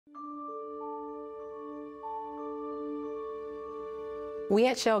We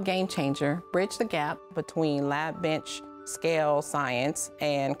at Shell GameChanger bridge the gap between lab bench scale science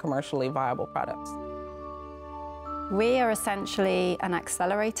and commercially viable products. We are essentially an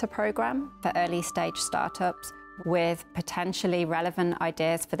accelerator program for early stage startups with potentially relevant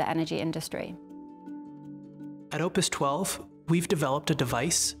ideas for the energy industry. At Opus 12, we've developed a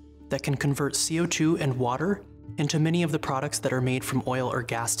device that can convert CO2 and water into many of the products that are made from oil or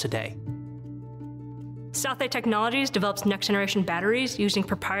gas today. Southgate Technologies develops next-generation batteries using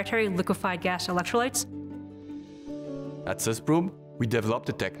proprietary liquefied gas electrolytes. At Sysprobe, we developed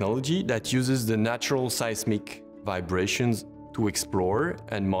a technology that uses the natural seismic vibrations to explore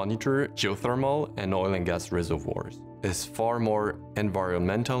and monitor geothermal and oil and gas reservoirs. It's far more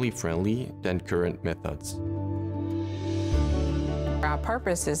environmentally friendly than current methods. Our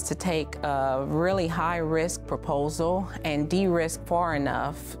purpose is to take a really high-risk proposal and de-risk far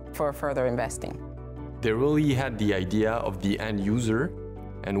enough for further investing. They really had the idea of the end user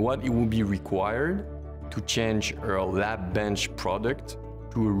and what it would be required to change a lab bench product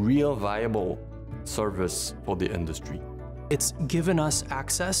to a real viable service for the industry. It's given us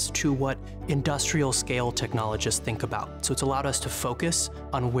access to what industrial scale technologists think about. So it's allowed us to focus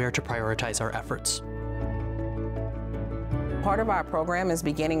on where to prioritize our efforts. Part of our program is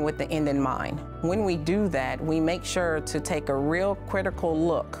beginning with the end in mind. When we do that, we make sure to take a real critical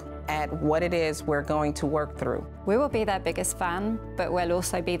look at what it is we're going to work through. We will be their biggest fan, but we'll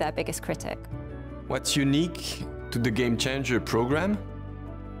also be their biggest critic. What's unique to the GameChanger program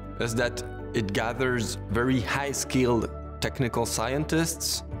is that it gathers very high-skilled technical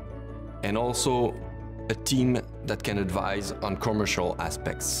scientists and also a team that can advise on commercial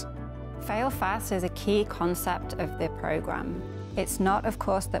aspects. Fail fast is a key concept of the program. It's not, of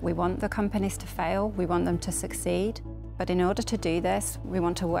course, that we want the companies to fail, we want them to succeed. But in order to do this, we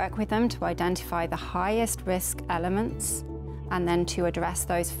want to work with them to identify the highest risk elements and then to address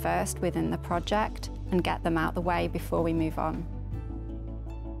those first within the project and get them out the way before we move on.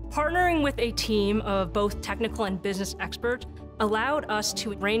 Partnering with a team of both technical and business experts allowed us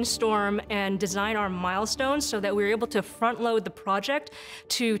to brainstorm and design our milestones so that we were able to front-load the project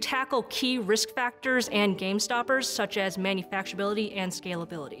to tackle key risk factors and game stoppers such as manufacturability and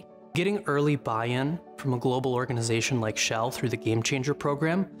scalability. Getting early buy-in from a global organization like Shell through the GameChanger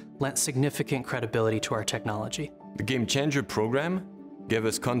program lent significant credibility to our technology. The GameChanger program gave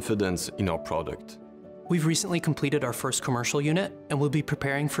us confidence in our product. We've recently completed our first commercial unit and we'll be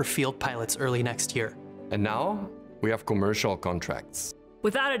preparing for field pilots early next year. And now we have commercial contracts.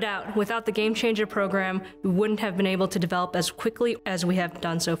 Without a doubt, without the GameChanger program, we wouldn't have been able to develop as quickly as we have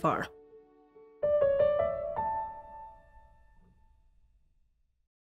done so far.